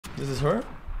This is her?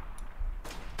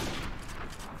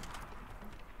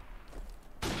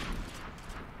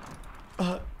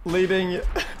 Leading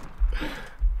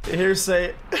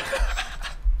hearsay.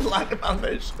 Lack of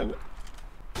foundation.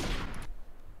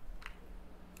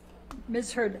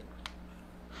 Ms. Heard,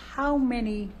 how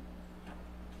many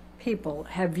people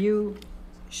have you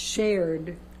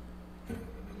shared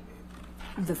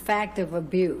the fact of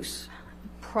abuse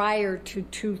prior to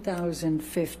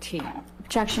 2015?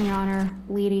 Objection, Your Honor.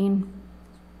 Leading.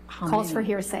 How Calls many? for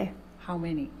hearsay. How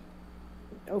many?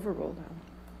 Overruled.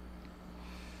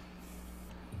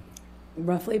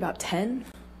 Roughly about 10.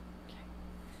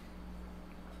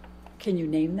 Can you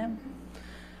name them?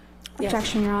 Yes.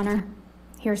 Objection, Your Honor.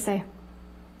 Hearsay.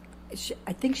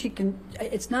 I think she can.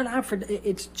 It's not offered.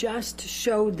 It's just to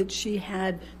show that she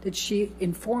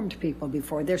informed people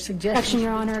before. They're suggesting. Objection,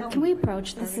 Your Honor. Can we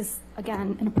approach this? Is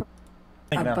again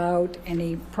an about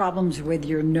any problems with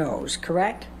your nose,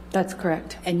 correct? That's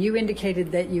correct. And you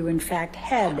indicated that you in fact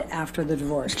had after the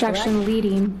divorce. Objection, correct?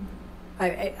 leading.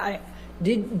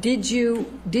 Did you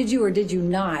or did you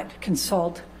not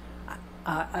consult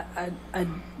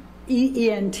an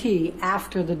ENT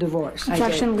after the divorce?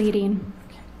 Objection, leading.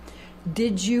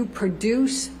 Did you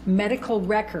produce medical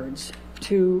records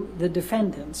to the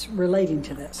defendants relating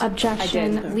to this?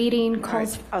 Objection, leading.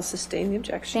 Calls. Right. I'll sustain the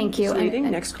objection. Thank you. Leading.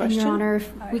 Next question. Your Honor,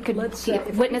 if we could,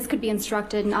 if witness could be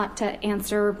instructed not to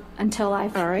answer until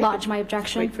I've lodged my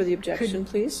objection. Wait for the objection,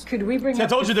 please. Could we bring See, I up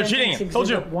told you they're Defendant's cheating. Told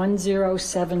you. Exhibit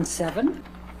 1077?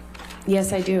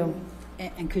 Yes, I do.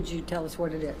 And could you tell us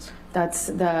what it is? That's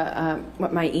the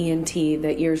what my ENT,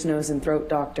 the ears, nose, and throat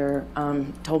doctor,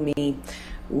 told me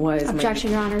was.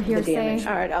 Objection, Your Honor. Hearsay.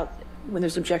 All right. When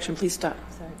there's objection, please stop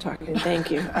talking.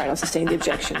 Thank you. All right. I'll sustain the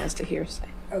objection as to hearsay.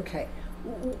 Okay.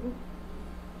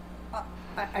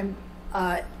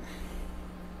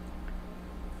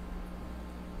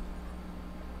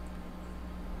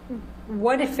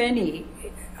 What, if any,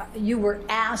 you were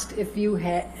asked if you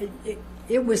had,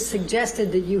 it was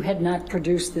suggested that you had not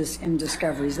produced this in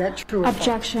discovery. Is that true?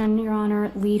 Objection, Your Honor.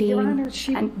 Leading. Your Honor,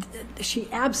 she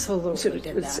absolutely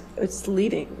did that. It's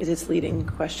leading. It's leading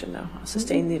question, though. I'll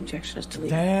sustain the objection as to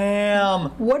leading.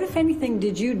 Damn. What, if anything,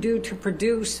 did you do to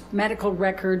produce medical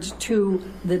records to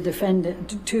the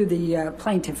defendant, to the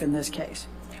plaintiff in this case?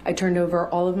 I turned over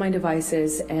all of my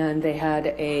devices, and they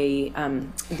had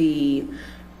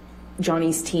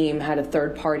Johnny's team had a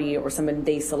third party or someone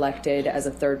they selected as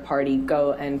a third party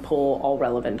go and pull all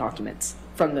relevant documents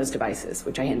from those devices,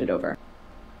 which I handed over.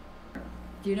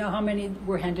 Do you know how many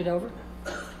were handed over?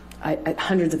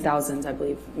 Hundreds of thousands, I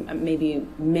believe. Maybe.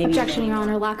 Objection, Your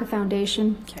Honor. Lack of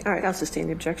foundation. Okay. All right, I'll sustain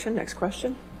the objection. Next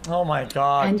question. Oh my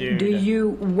God, and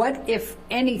dude. What, if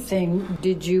anything,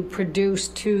 did you produce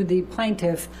to the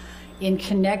plaintiff in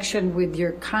connection with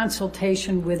your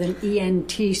consultation with an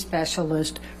ENT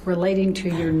specialist relating to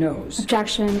your nose?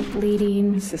 Objection,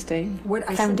 leading. Sustain.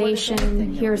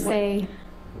 Foundation, hearsay.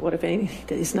 What, if anything,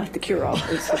 that is not the cure-all.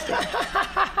 Please sustain.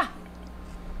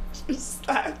 She's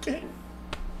stacking.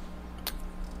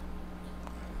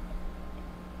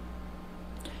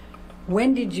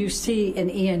 When did you see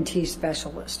an ENT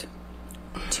specialist?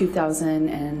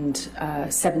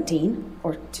 2017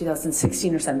 or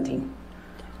 2016 or 17.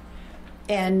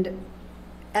 And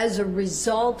as a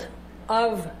result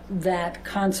of that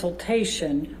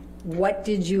consultation, what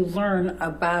did you learn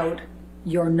about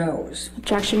your nose?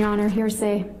 Objection, Your Honor.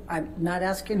 Hearsay. I'm not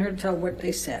asking her to tell what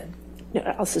they said. No,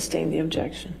 I'll sustain the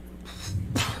objection.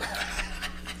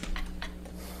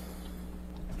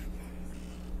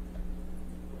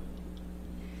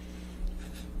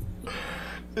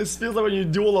 This feels like when you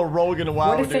duel a rogue in a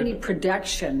while. What, if any,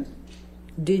 production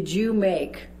did you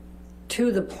make to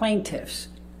the plaintiffs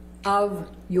of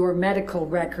your medical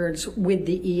records with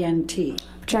the ENT?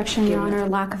 Objection, Your Honor.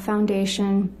 Lack of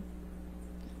foundation.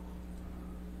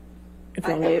 If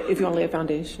you only have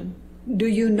foundation. Do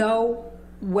you know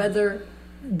whether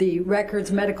the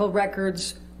records, medical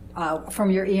records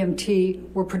from your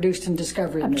EMT were produced in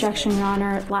discovery? Objection, Your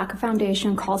Honor. Lack of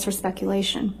foundation calls for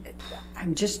speculation.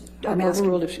 I'm asking.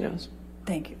 Overruled if she knows.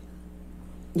 Thank you.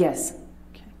 Yes.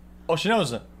 Okay. Oh, she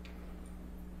knows it.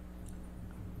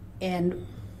 And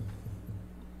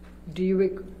do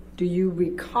you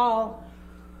recall?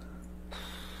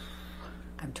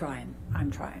 I'm trying.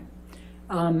 I'm trying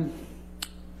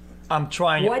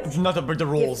what, not to break the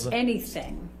rules. If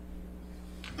anything,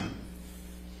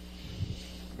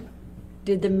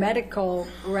 did the medical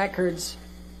records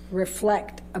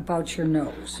reflect about your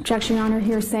nose? Objection, Your Honor.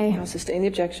 Hearsay. I'll sustain the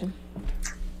objection.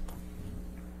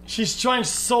 She's trying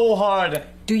so hard.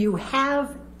 Do you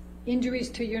have injuries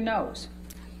to your nose?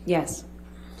 Yes.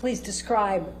 Please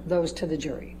describe those to the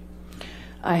jury.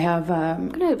 I have I'm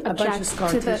going to a bunch of object scar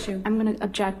to the. tissue. I'm going to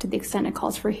object to the extent it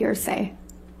calls for hearsay,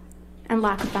 and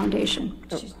lack of foundation,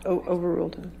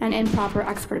 Overruled. and improper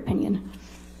expert opinion.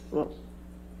 Well,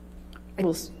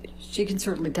 She can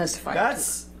certainly testify.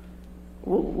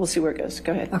 we'll see where it goes.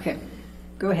 Go ahead. Okay,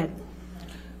 go ahead.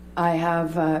 I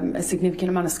have a significant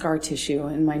amount of scar tissue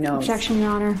in my nose. Objection,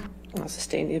 Your Honor. I'll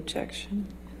sustain the objection.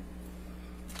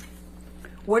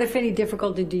 What, if any,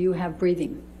 difficulty do you have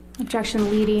breathing? Objection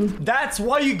leading. That's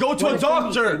why you go to What, a if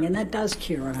doctor. anything? And that does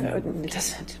cure on No, it. it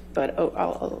doesn't. But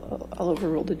I'll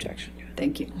overrule the objection.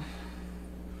 Thank you. Do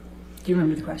you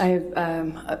remember the question? I have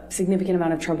a significant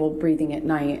amount of trouble breathing at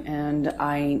night, and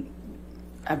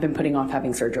I've been putting off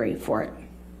having surgery for it.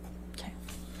 Okay.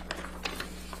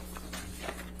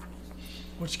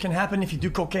 Which can happen if you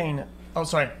do cocaine. Oh,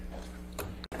 sorry.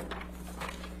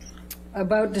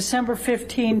 About December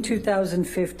 15,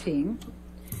 2015,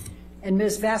 and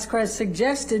Ms. Vasquez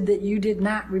suggested that you did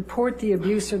not report the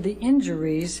abuse or the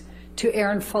injuries to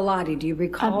Aaron Falati. Do you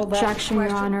recall that Objection, Your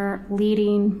question? Honor.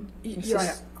 Leading. Your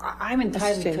Honor, I'm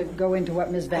entitled to go into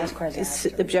what Ms. Vasquez asked.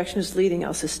 The objection is leading.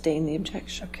 I'll sustain the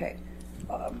objection. Okay.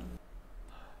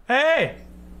 Hey!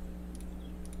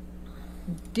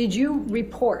 Did you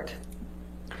report,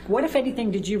 what, if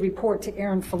anything, did you report to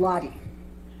Aaron Falati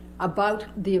about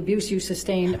the abuse you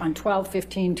sustained on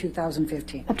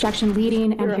 12/15/2015? Objection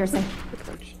leading and hearsay.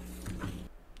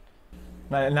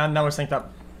 Now we're synced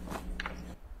up.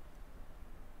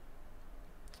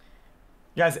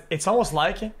 Guys, it's almost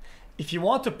like if you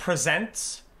want to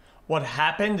present what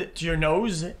happened to your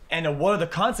nose and what are the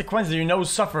consequences your nose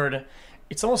suffered,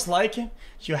 it's almost like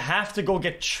you have to go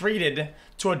get treated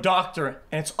to a doctor.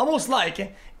 And it's almost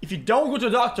like if you don't go to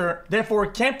a doctor, therefore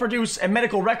can't produce a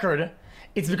medical record,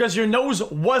 it's because your nose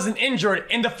wasn't injured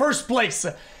in the first place.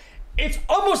 It's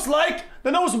almost like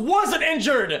the nose wasn't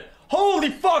injured. Holy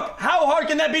fuck, how hard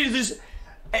can that be to just...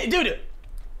 Hey, dude,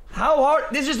 how hard?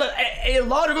 This is just a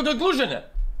logical conclusion.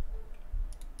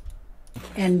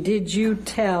 And did you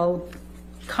tell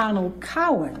Connell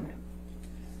Cowan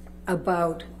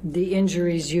about the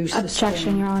injuries you sustained?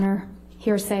 Objection, Your Honor.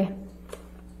 Hearsay.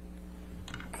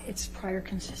 It's prior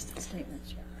consistent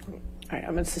statements, Your Honor. All right,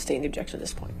 I'm going to sustain the objection at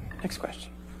this point. Next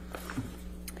question.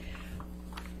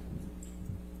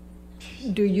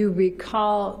 Do you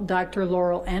recall Dr.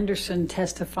 Laurel Anderson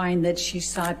testifying that she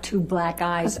saw two black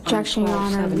eyes Objection, on Your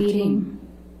Honor. 12/17? Leading.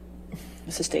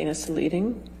 Sustain as to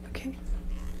leading. Okay.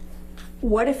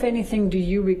 What, if anything, do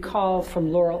you recall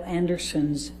from Laurel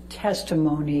Anderson's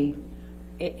testimony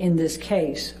in this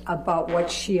case about what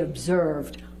she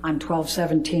observed on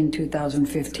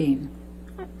 12/17/2015?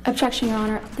 Objection, Your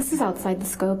Honor. This is outside the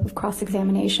scope of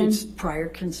cross-examination. It's prior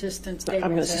consistent statements.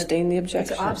 I'm going to sustain the It's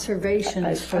objection.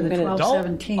 observations for I'm the gonna-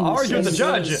 12/17. Don't argue with the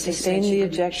judge. Sustain the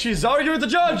objection. She's arguing with the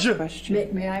judge. Question.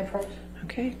 May I approach?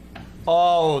 Okay.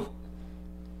 Oh.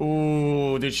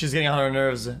 Ooh, dude, she's getting on her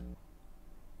nerves.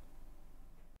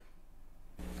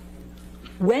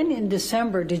 When in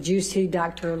December did you see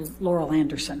Dr. Laurel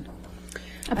Anderson?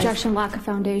 Objection, lack of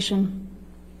foundation.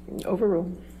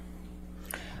 Overrule.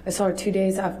 I saw her 2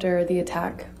 days after the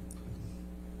attack.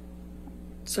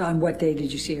 So on what day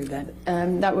did you see her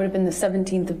then? That would have been the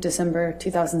 17th of December,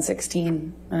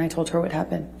 2016, and I told her what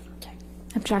happened.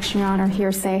 Objection, Your Honor.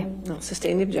 Hearsay. I'll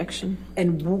sustain the objection.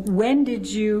 And when did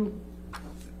you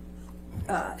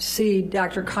see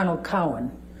Dr. Connell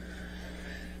Cowan?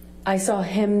 I saw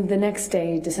him the next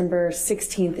day, December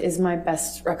 16th, is my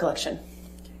best recollection.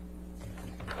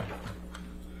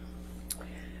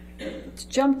 Let's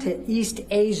jump to East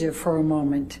Asia for a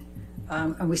moment.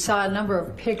 And we saw a number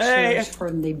of pictures Hey.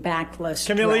 from the backless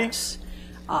Camille. dress.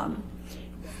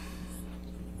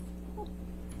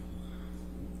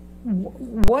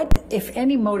 What, if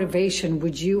any, motivation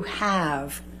would you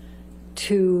have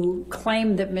to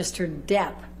claim that Mr.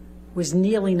 Depp was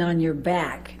kneeling on your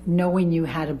back, knowing you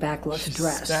had a backless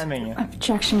dress? Standing.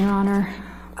 Objection, Your Honor.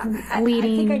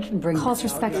 Leading. I think I can bring calls for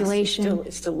that out. speculation.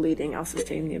 It's still leading. I'll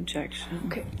sustain the objection.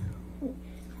 Okay.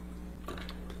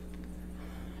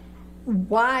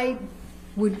 Why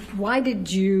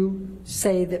did you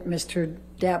say that Mr.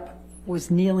 Depp was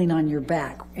kneeling on your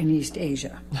back in East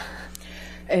Asia?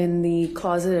 In the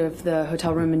closet of the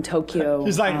hotel room in Tokyo.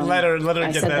 He's like, let her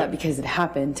I get said that. that because it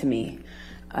happened to me.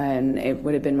 And it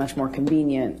would have been much more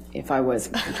convenient if I was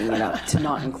picking it up to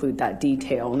not include that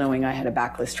detail, knowing I had a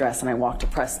backless dress and I walked a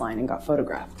press line and got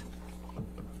photographed.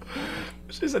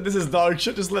 She said, this is dog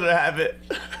shit, just let her have it.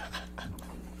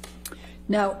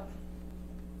 Now,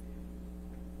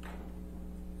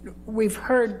 we've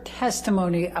heard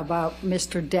testimony about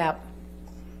Mr. Depp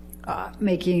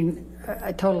making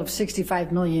a total of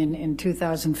 $65 million in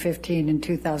 2015 and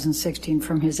 2016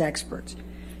 from his experts.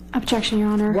 Objection, Your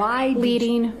Honor. Why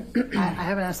leading I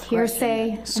haven't asked the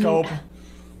hearsay question. Scope.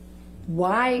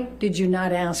 Why did you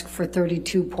not ask for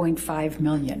 $32.5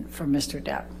 million from Mr.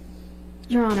 Depp?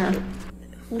 Your Honor,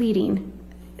 leading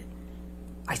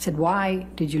I said, why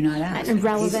did you not ask?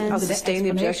 irrelevant. I'll sustain the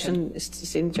explanation. objection.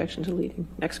 Sustain the objection to leading.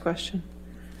 Next question.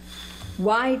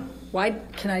 Why,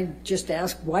 can I just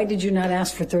ask, why did you not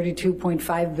ask for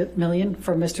 $32.5 million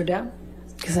from Mr. Depp?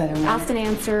 Because I don't want Asked and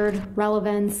answered.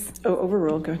 Relevance. Oh,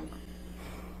 overruled. Go.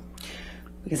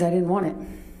 Because I didn't want it.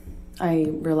 I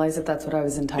realized that that's what I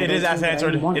was entitled to. It is as but I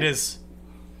answered. didn't want It is.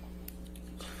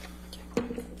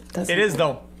 Doesn't- It is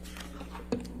though.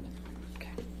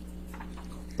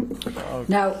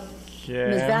 Now, Yeah.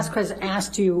 Ms. Vasquez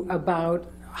asked you about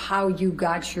how you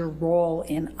got your role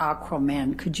in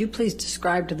Aquaman. Could you please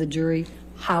describe to the jury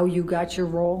how you got your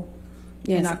role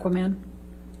in Yes. Aquaman?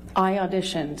 I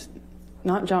auditioned,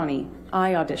 not Johnny.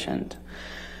 I auditioned.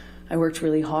 I worked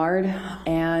really hard,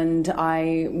 and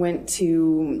I went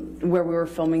to where we were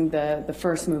filming the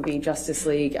first movie, Justice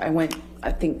League. I went,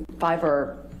 I think,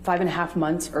 5.5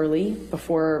 months early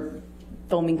before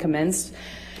filming commenced,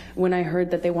 when I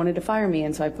heard that they wanted to fire me,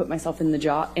 and so I put myself in the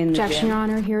job. Objection, Your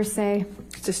Honor. Hearsay.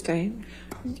 Sustain.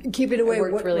 Keep it I away.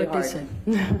 worked really what hard.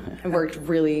 they said. I worked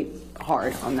really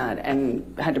hard on that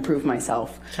and had to prove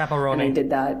myself. Caparoni. And I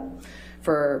did that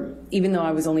for, even though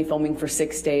I was only filming for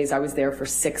 6 days, I was there for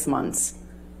 6 months.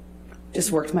 Just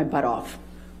worked my butt off.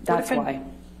 That's What if why.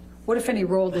 What, if any,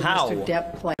 role did How? Mr.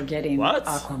 Depp play getting What?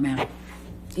 Aquaman?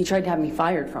 He tried to have me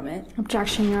fired from it.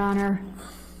 Objection, Your Honor.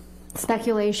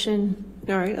 Speculation.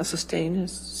 All right. I'll sustain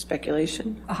as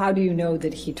speculation. How do you know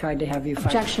that he tried to have you fired?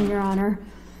 Objection, Your Honor.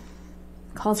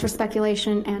 Calls for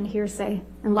speculation and hearsay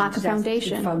and lack of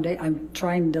foundation. I'm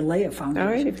trying to lay a foundation.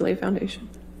 All right. If you lay a foundation.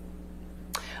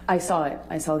 I saw it.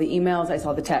 I saw the emails. I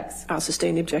saw the texts. I'll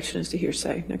sustain the objection as to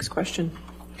hearsay. Next question.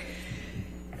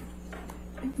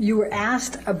 You were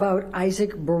asked about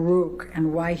Isaac Baruch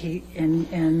and why he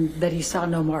and that he saw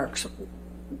no marks.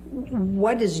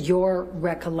 What is your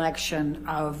recollection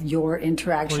of your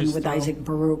interaction Please with tell. Isaac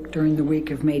Baruch during the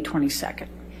week of May 22nd?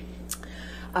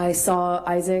 I saw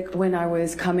Isaac when I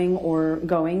was coming or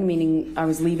going, meaning I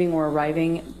was leaving or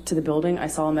arriving to the building. I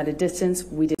saw him at a distance.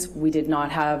 We did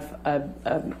not have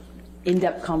a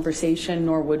in-depth conversation,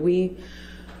 nor would we.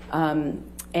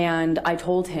 And I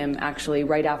told him, actually,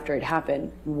 right after it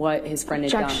happened, what his friend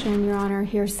had done. Objection, Your Honor.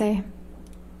 Hearsay.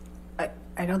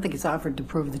 I don't think it's offered to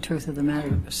prove the truth of the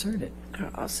matter asserted.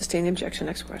 I'll sustain the objection.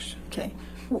 Next question. Okay.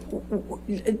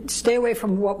 Stay away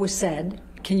from what was said.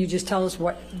 Can you just tell us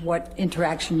what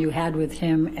interaction you had with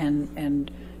him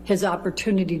and his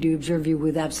opportunity to observe you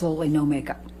with absolutely no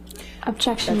makeup?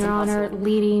 Objection, That's Your Honor. impossible.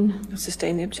 Leading. I'll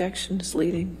sustain the objection as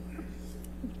leading.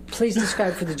 Please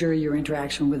describe for the jury your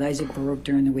interaction with Isaac Baruch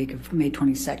during the week of May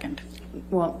 22nd.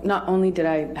 Well, not only did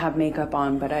I have makeup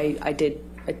on, but I did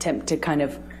attempt to kind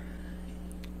of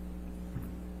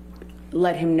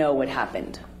let him know what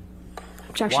happened.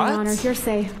 Objection, What? Your Honor.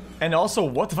 Hearsay. And also,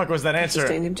 what the fuck was that answer?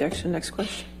 Sustain the objection. Next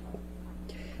question.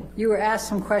 You were asked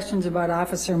some questions about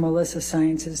Officer Melissa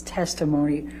Science's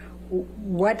testimony.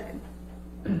 What,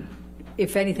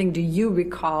 if anything, do you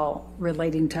recall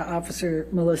relating to Officer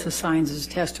Melissa Science's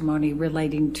testimony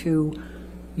relating to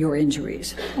your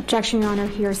injuries? Objection, Your Honor.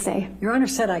 Hearsay. Your Honor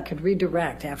said I could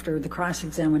redirect after the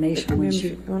cross-examination when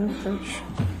she... You want to approach?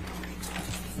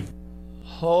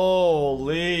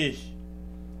 Holy.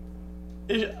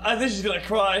 I think she's gonna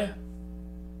cry.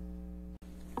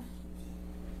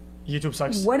 YouTube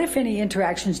sucks. What, if any,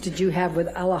 interactions did you have with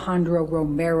Alejandro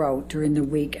Romero during the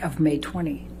week of May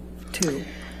 22?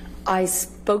 I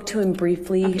spoke to him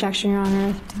briefly. Objection, Your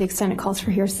Honor. To the extent it calls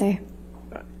for hearsay.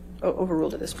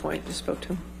 Overruled at this point. Just spoke to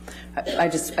him. I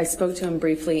spoke to him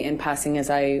briefly in passing as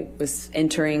I was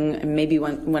entering, and maybe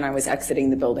when I was exiting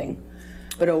the building,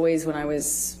 but always when I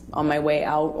was on my way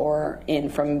out or in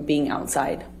from being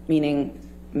outside, meaning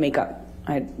makeup.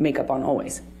 I had makeup on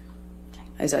always,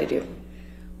 as I do.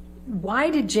 Why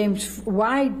did James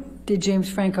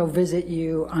Franco visit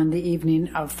you on the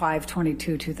evening of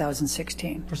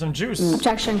 5/22/2016? For some juice.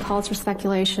 Objection calls for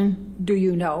speculation. Do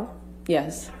you know?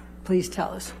 Yes, Please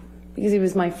tell us. because he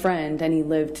was my friend and he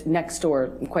lived next door,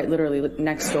 quite literally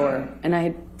next door, and I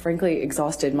had frankly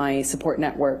exhausted my support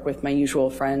network with my usual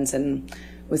friends and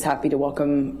was happy to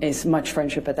welcome as much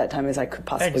friendship at that time as I could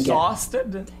possibly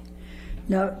Exhausted?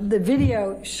 Now, the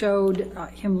video showed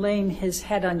him laying his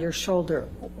head on your shoulder.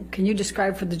 Can you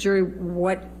describe for the jury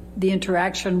what the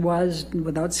interaction was,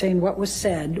 without saying what was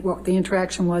said, what the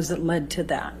interaction was that led to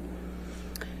that?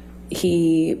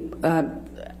 He,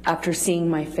 after seeing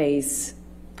my face,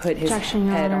 put his Objection,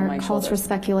 Your head on Honor. my Calls for shoulder.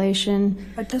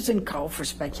 speculation. It doesn't call for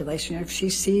speculation. If she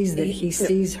sees that he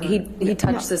sees her. He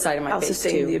touched the side of my I'll face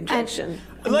sustain the too. objection.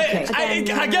 Again,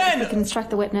 Your Honor, Again! you can instruct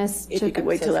the witness If to... you could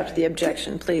wait till after the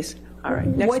objection, please. All right,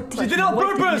 next What question. did it on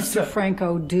what purpose! Mr.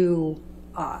 Franco do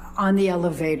on the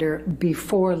elevator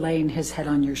before laying his head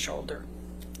on your shoulder?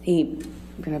 He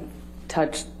kind of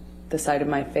touched the side of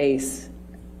my face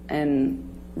and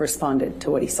responded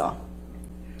to what he saw.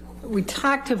 We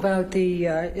talked about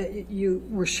you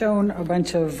were shown a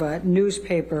bunch of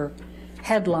newspaper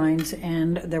headlines,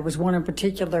 and there was one in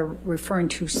particular referring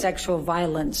to sexual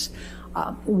violence.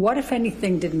 What, if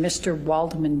anything, did Mr.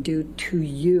 Waldman do to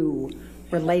you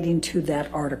relating to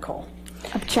that article?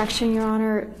 Objection, Your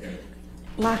Honor.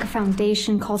 Lack of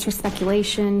foundation, calls for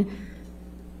speculation.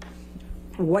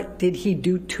 What did he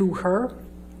do to her?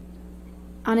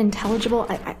 Unintelligible.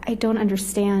 I don't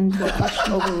understand the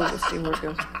question. Overruled. See where it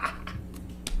goes.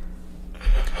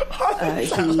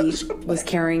 He was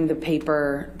carrying the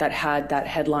paper that had that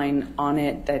headline on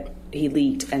it that he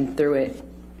leaked and threw it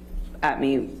at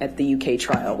me at the UK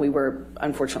trial. We were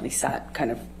unfortunately sat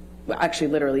kind of, actually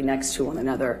literally next to one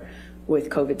another with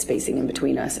COVID spacing in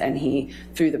between us, and he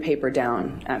threw the paper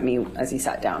down at me as he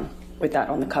sat down with that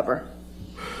on the cover.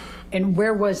 And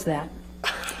where was that?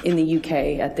 In the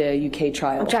UK, at the UK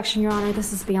trial. Objection, Your Honor.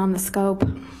 This is beyond the scope.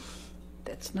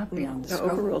 That's not beyond the No,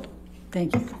 scope. overruled.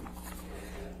 Thank you.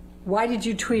 Why did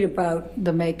you tweet about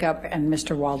the makeup and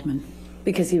Mr. Waldman?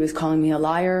 Because he was calling me a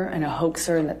liar and a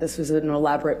hoaxer, and that this was an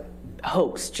elaborate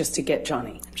hoax just to get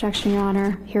Johnny. Objection, Your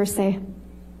Honor. Hearsay.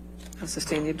 I'll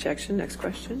sustain the objection. Next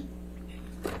question.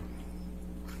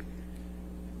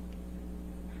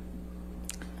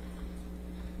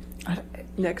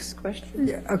 Next question.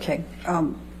 Yeah, okay.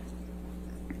 Oh,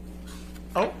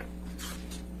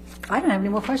 I don't have any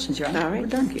more questions, Your Honor. All right, We're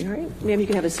done. thank you. All right, ma'am, you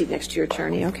can have a seat next to your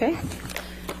attorney, okay?